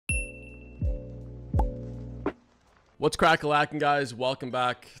What's crack-a-lackin', guys? Welcome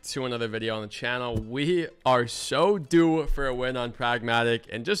back to another video on the channel. We are so due for a win on Pragmatic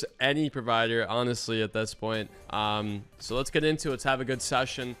and just any provider, honestly, at this point. So let's get into it. Let's have a good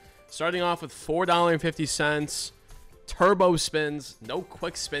session. Starting off with $4.50. Turbo spins. No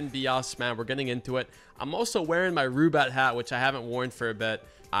quick spin BS, man. We're getting into it. I'm also wearing my Rubat hat, which I haven't worn for a bit.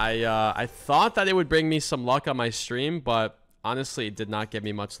 I thought that it would bring me some luck on my stream, but honestly, it did not give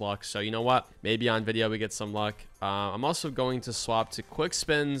me much luck. So you know what? Maybe on video we get some luck. I'm also going to swap to quick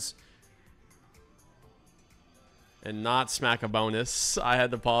spins and not smack a bonus. I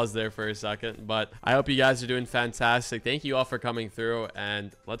had to pause there for a second, but I hope you guys are doing fantastic. Thank you all for coming through,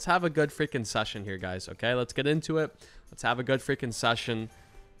 and let's have a good freaking session here, guys. Okay, let's get into it. Let's have a good freaking session,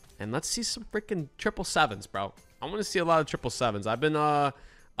 and let's see some freaking 777s, bro. I want to see a lot of 777s. I've been a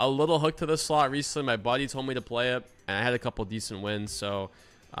little hooked to this slot recently. My buddy told me to play it, and I had a couple decent wins, so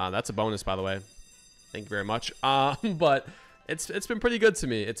that's a bonus, by the way. Thank you very much. But it's been pretty good to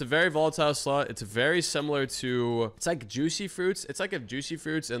me. It's a very volatile slot. It's very similar to, it's like Juicy Fruits. It's like if Juicy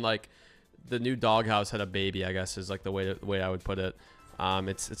Fruits and like the new Doghouse had a baby, I guess, is like the way I would put it.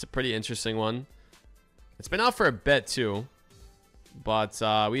 It's a pretty interesting one. It's been out for a bit too, but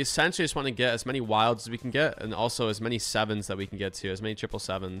we essentially just want to get as many wilds as we can get, and also as many sevens that we can get to, as many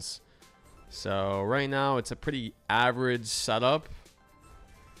 777s. So right now it's a pretty average setup.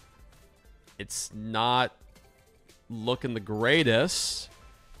 It's not looking the greatest,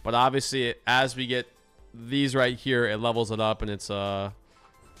 but obviously as we get these right here, it levels it up, and it's not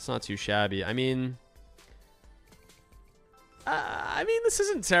too shabby. I mean, this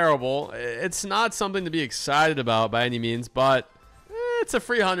isn't terrible. It's not something to be excited about by any means, but it's a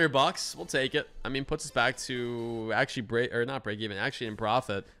free $100. We'll take it. I mean, puts us back to actually not break even, actually in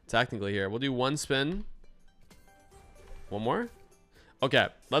profit technically here. We'll do one spin. One more. Okay,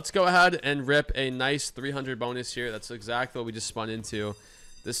 let's go ahead and rip a nice 300 bonus here. That's exactly what we just spun into.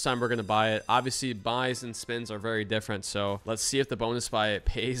 This time we're going to buy it. Obviously, buys and spins are very different, so let's see if the bonus buy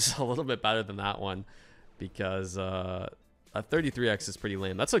pays a little bit better than that one, because a 33x is pretty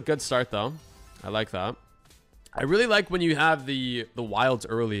lame. That's a good start, though. I like that. I really like when you have the wilds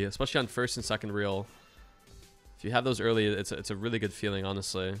early, especially on first and second reel. If you have those early, it's a really good feeling,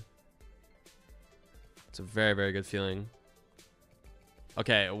 honestly. It's a very, very good feeling.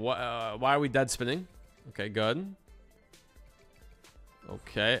 Okay, why are we dead spinning? Okay, good.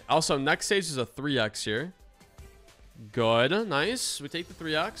 Okay. Also, next stage is a 3x here. Good. Nice. We take the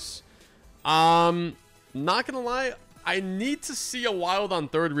 3x. Not gonna lie, I need to see a wild on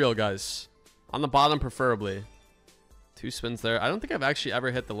third reel, guys. On the bottom, preferably. 2 spins there. I don't think I've actually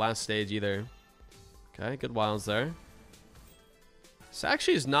ever hit the last stage either. Okay, good wilds there. This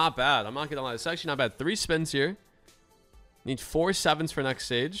actually is not bad. I'm not gonna lie. It's actually not bad. 3 spins here. Need 4 sevens for next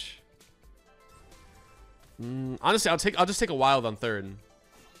stage. Honestly, I'll just take a wild on third.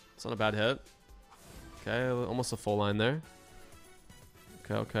 It's not a bad hit. Okay, almost a full line there.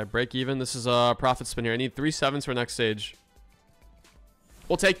 Okay, break even. This is a profit spin here. I need 3 sevens for next stage.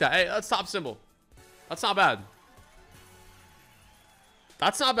 We'll take that. Hey, that's top symbol. That's not bad.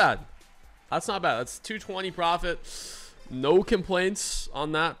 That's not bad. That's not bad. That's 220 profit. No complaints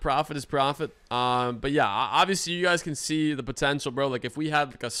on that. Profit is profit. But yeah, obviously you guys can see the potential, bro. Like if we had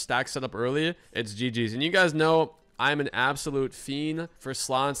like a stack set up early, it's GG's. And you guys know I'm an absolute fiend for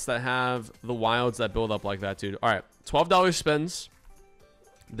slots that have the wilds that build up like that, dude. All right, $12 spins.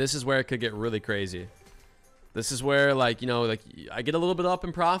 This is where it could get really crazy. This is where, like, you know, like I get a little bit up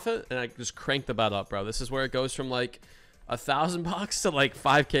in profit and I just crank the bet up, bro. This is where it goes from like $1,000 to like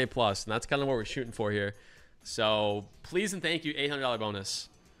 5K plus, and that's kind of what we're shooting for here. So please and thank you, $800 bonus.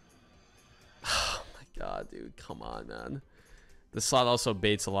 Oh my god, dude, come on, man. This slot also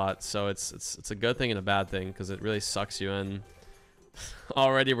baits a lot, so it's a good thing and a bad thing, because it really sucks you in.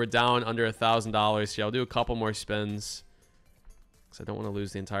 Already we're down under $1,000 here. I'll do a couple more spins, because I don't want to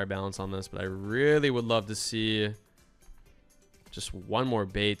lose the entire balance on this, but I really would love to see just one more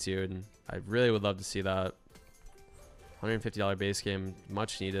bait, dude. I really would love to see that. $150 base game,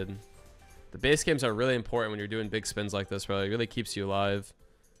 much needed. The base games are really important when you're doing big spins like this, bro. It really keeps you alive.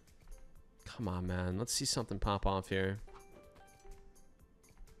 Come on, man. Let's see something pop off here.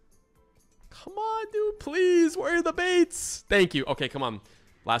 Come on, dude. Please. Where are the baits? Thank you. Okay, come on.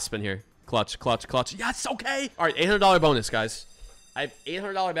 Last spin here. Clutch, clutch, clutch. Yes, okay. All right, $800 bonus, guys. I have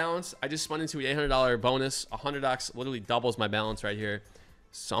 $800 balance. I just spun into an $800 bonus. 100x literally doubles my balance right here.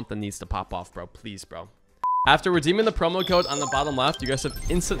 Something needs to pop off, bro. Please, bro. After redeeming the promo code on the bottom left, you guys have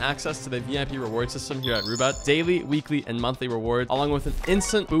instant access to the VIP reward system here at Roobet. Daily, weekly, and monthly rewards, along with an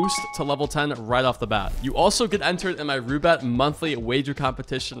instant boost to level 10 right off the bat. You also get entered in my Roobet monthly wager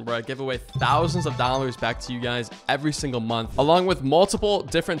competition where I give away thousands of dollars back to you guys every single month, along with multiple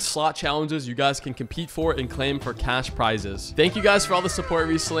different slot challenges you guys can compete for and claim for cash prizes. Thank you guys for all the support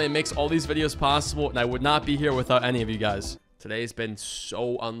recently. It makes all these videos possible, and I would not be here without any of you guys. Today's been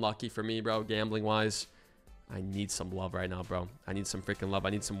so unlucky for me, bro, gambling-wise. I need some love right now, bro. I need some freaking love. I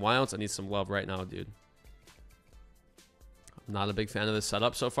need some wilds. I need some love right now, dude. I'm not a big fan of this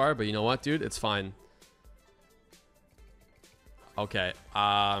setup so far, but you know what, dude? It's fine. Okay.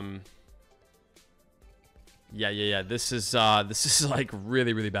 Yeah. This is like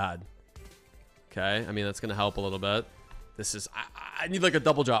really, really bad. Okay. I mean, that's gonna help a little bit. This is I need like a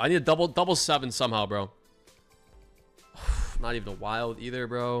double drop. I need a double 7 somehow, bro. Not even a wild either,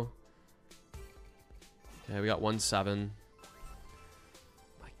 bro. Okay, we got 1-7.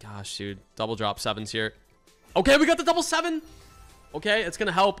 My gosh, dude. Double drop 7s here. Okay, we got the double 7. Okay, it's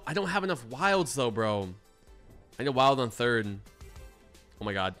gonna help. I don't have enough wilds though, bro. I need a wild on 3rd. Oh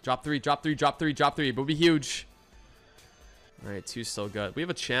my god. Drop 3, drop 3, drop 3, drop 3. It would be huge. All right, 2's still good. We have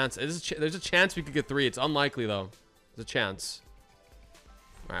a chance. There's a chance we could get 3. It's unlikely though. There's a chance.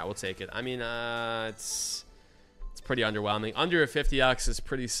 All right, we'll take it. I mean, it's pretty underwhelming. Under a 50x is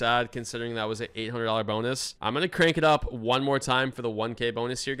pretty sad considering that was an $800 bonus. I'm gonna crank it up one more time for the 1k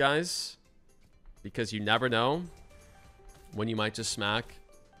bonus here, guys, because you never know when you might just smack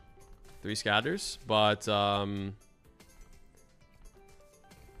 3 scatters. But oh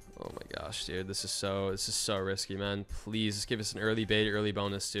my gosh, dude, this is so risky, man. Please just give us an early bait, early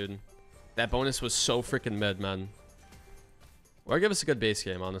bonus, dude. That bonus was so freaking mid, man. Or give us a good base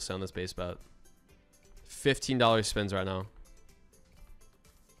game, honestly, on this base bet. $15 spins right now.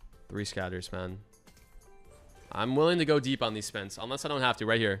 3 scatters, man. I'm willing to go deep on these spins, unless I don't have to.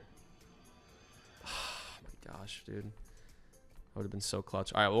 Right here. Oh my gosh, dude. That would have been so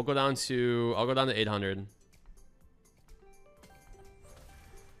clutch. All right, we'll go down to. I'll go down to 800.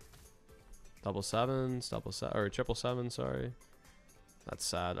 Double 7s, double 7 or triple 7. Sorry, that's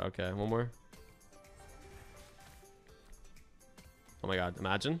sad. Okay, one more. Oh my god,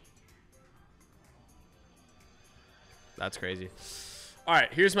 imagine. That's crazy. All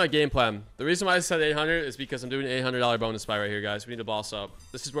right, here's my game plan. The reason why I said 800 is because I'm doing an $800 bonus buy right here, guys. We need to boss up.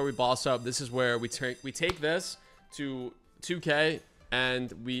 This is where we boss up. This is where we take this to 2k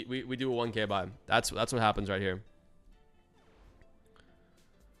and we do a 1k buy. That's what happens right here.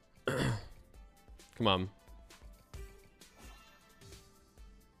 Come on.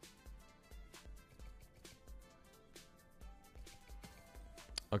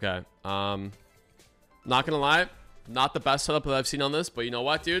 Okay. Not gonna lie. Not the best setup that I've seen on this, but you know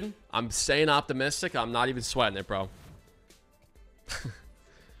what, dude? I'm staying optimistic. I'm not even sweating it, bro.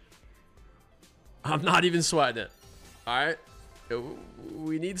 I'm not even sweating it. All right.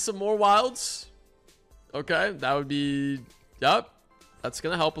 We need some more wilds. Okay. That would be... Yep. That's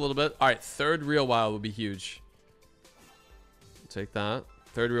going to help a little bit. All right. 3rd real wild would be huge. Take that.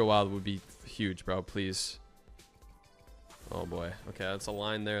 3rd real wild would be huge, bro. Please. Oh, boy. Okay. That's a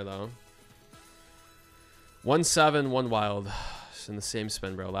line there, though. 1-7, 1 wild. It's in the same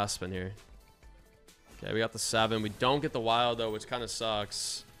spin, bro. Last spin here. Okay, we got the 7. We don't get the wild, though, which kind of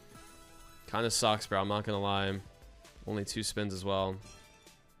sucks. Kind of sucks, bro. I'm not going to lie. Only 2 spins as well.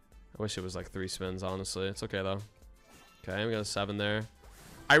 I wish it was like 3 spins, honestly. It's okay, though. Okay, we got a 7 there.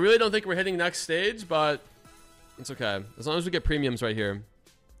 I really don't think we're hitting next stage, but it's okay. As long as we get premiums right here.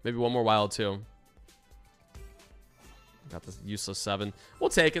 Maybe 1 more wild, too. Got this useless 7.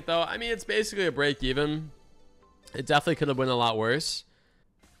 We'll take it, though. I mean, it's basically a break even. It definitely could have been a lot worse.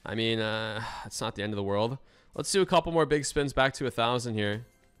 I mean, it's not the end of the world. Let's do a couple more big spins back to 1,000 here.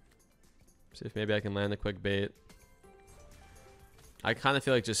 See if maybe I can land a quick bait. I kind of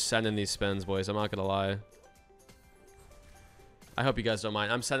feel like just sending these spins, boys. I'm not going to lie. I hope you guys don't mind.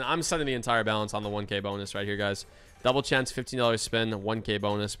 I'm sending the entire balance on the 1k bonus right here, guys. Double chance, $15 spin, 1k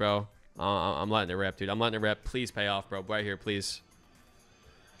bonus, bro. I'm letting it rip, dude. I'm letting it rip. Please pay off, bro. Right here, please.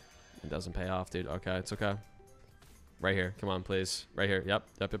 It doesn't pay off, dude. Okay, it's okay. Right here. Come on, please. Right here. Yep.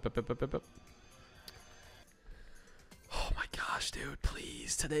 Yep. Oh my gosh, dude.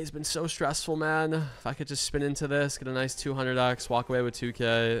 Please. Today's been so stressful, man. If I could just spin into this, get a nice 200x, walk away with 2k,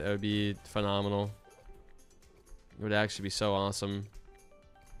 it would be phenomenal. It would actually be so awesome.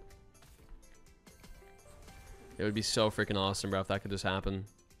 It would be so freaking awesome, bro, if that could just happen.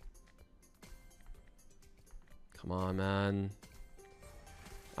 Come on, man.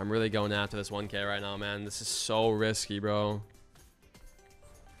 I'm really going after this 1k right now, man. This is so risky, bro.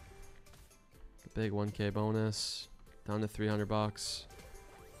 Big 1K bonus. Down to 300 bucks.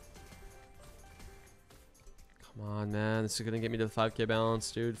 Come on, man. This is going to get me to the 5K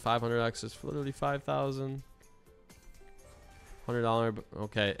balance, dude. 500x is literally 5,000. $100.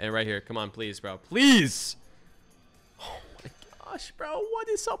 Okay, and right here. Come on, please, bro. Please! Oh my gosh, bro. What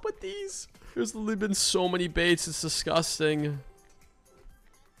is up with these? There's literally been so many baits. It's disgusting.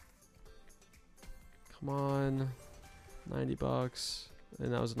 Come on. 90 bucks.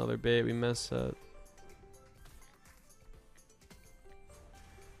 And that was another bait. We missed it.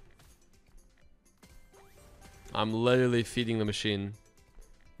 I'm literally feeding the machine.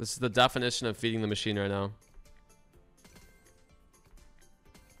 This is the definition of feeding the machine right now.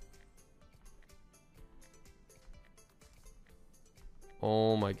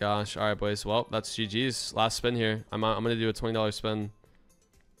 Oh my gosh. All right, boys. Well, that's GG's. Last spin here. I'm going to do a $20 spin.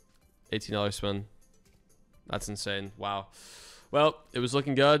 $18 spin. That's insane. Wow. Well, it was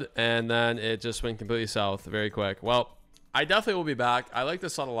looking good, and then it just went completely south very quick. Well, I definitely will be back. I like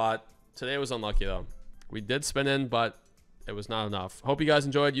this lot a lot. Today was unlucky, though. We did spin in, but it was not enough. Hope you guys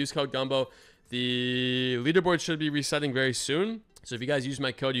enjoyed. Use code Gumbo. The leaderboard should be resetting very soon. So if you guys use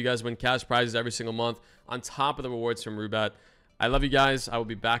my code, you guys win cash prizes every single month on top of the rewards from Roobet. I love you guys. I will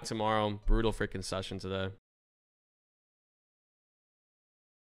be back tomorrow. Brutal freaking session today.